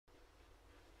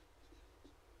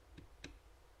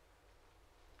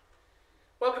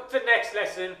the next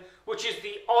lesson, which is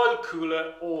the oil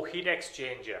cooler or heat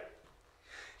exchanger.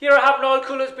 Here I have an oil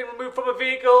cooler that's been removed from a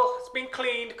vehicle, it's been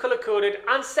cleaned, colour coded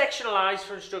and sectionalised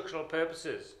for instructional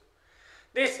purposes.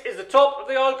 This is the top of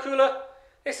the oil cooler,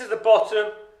 this is the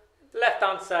bottom, the left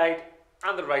hand side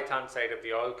and the right hand side of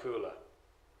the oil cooler.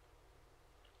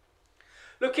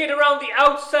 Located around the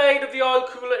outside of the oil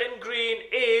cooler in green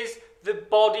is the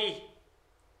body.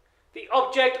 The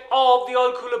object of the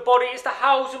oil cooler body is to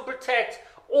house and protect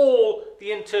all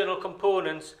the internal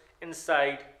components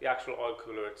inside the actual oil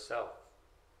cooler itself.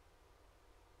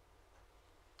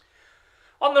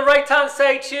 On the right hand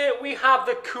side here we have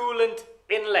the coolant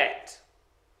inlet.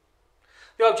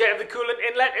 The object of the coolant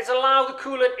inlet is to allow the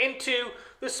coolant into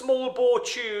the small bore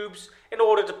tubes in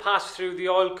order to pass through the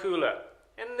oil cooler.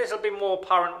 And this will be more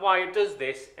apparent why it does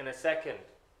this in a second.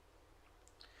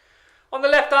 On the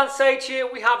left hand side here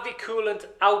we have the coolant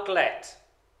outlet.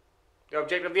 The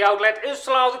object of the outlet is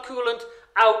to allow the coolant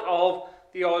out of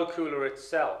the oil cooler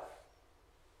itself.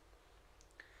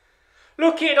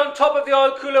 Located on top of the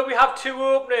oil cooler we have two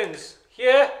openings,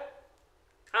 here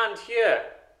and here.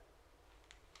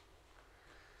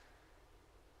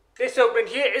 This opening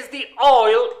here is the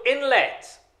oil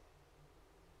inlet.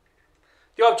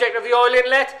 The object of the oil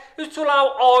inlet is to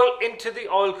allow oil into the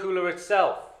oil cooler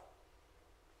itself.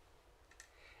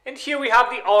 And here we have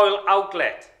the oil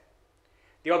outlet.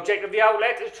 The object of the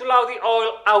outlet is to allow the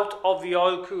oil out of the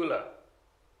oil cooler.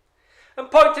 And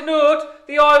point to note,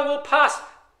 the oil will pass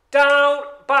down,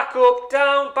 back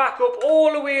up,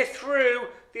 all the way through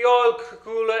the oil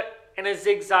cooler in a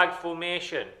zigzag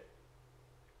formation.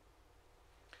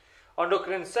 On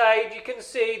looking inside, you can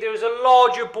see there is a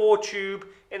larger bore tube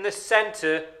in the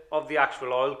centre of the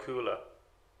actual oil cooler.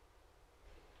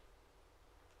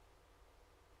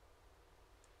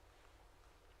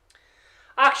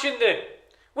 Action then.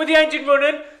 With the engine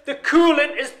running, the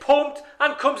coolant is pumped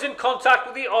and comes in contact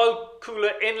with the oil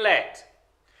cooler inlet.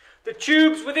 The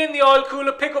tubes within the oil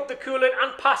cooler pick up the coolant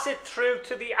and pass it through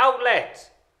to the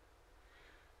outlet.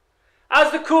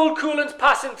 As the cold coolant's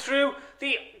passing through,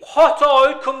 the hot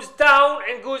oil comes down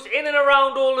and goes in and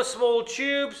around all the small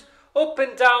tubes, up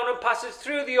and down, and passes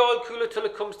through the oil cooler till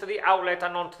it comes to the outlet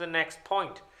and on to the next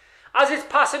point. As it's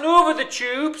passing over the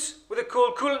tubes with the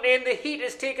cold coolant in, the heat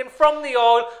is taken from the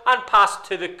oil and passed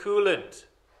to the coolant.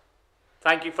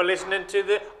 Thank you for listening to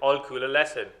the oil cooler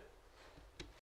lesson.